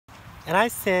And I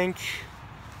think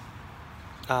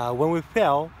when we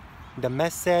fail, the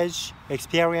message,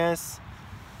 experience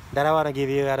that I want to give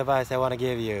you, advice I want to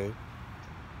give you,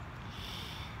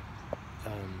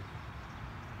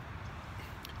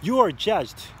 you are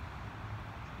judged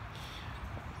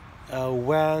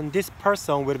when this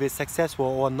person will be successful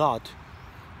or not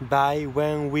by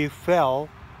when we fail.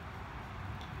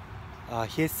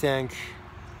 He thinks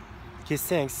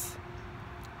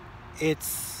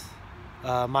it's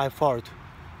my fault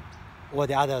or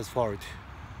the other's fault.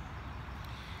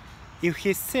 If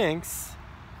he thinks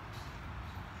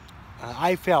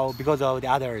I fail because of the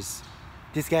others,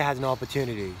 this guy has no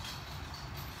opportunity.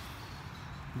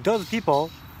 Those people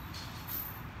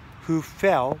who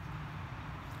fail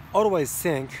always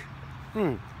think,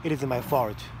 it is my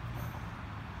fault.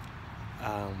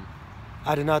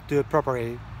 I did not do it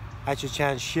properly. I should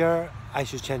change here, I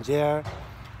should change there.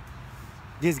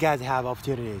 These guys have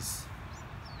opportunities.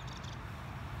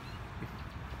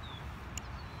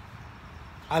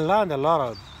 I learned a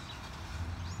lot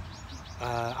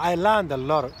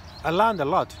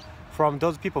from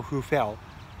those people who fail.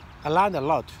 I learned a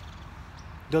lot.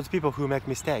 Those people who make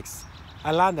mistakes.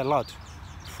 I learned a lot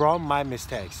from my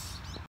mistakes.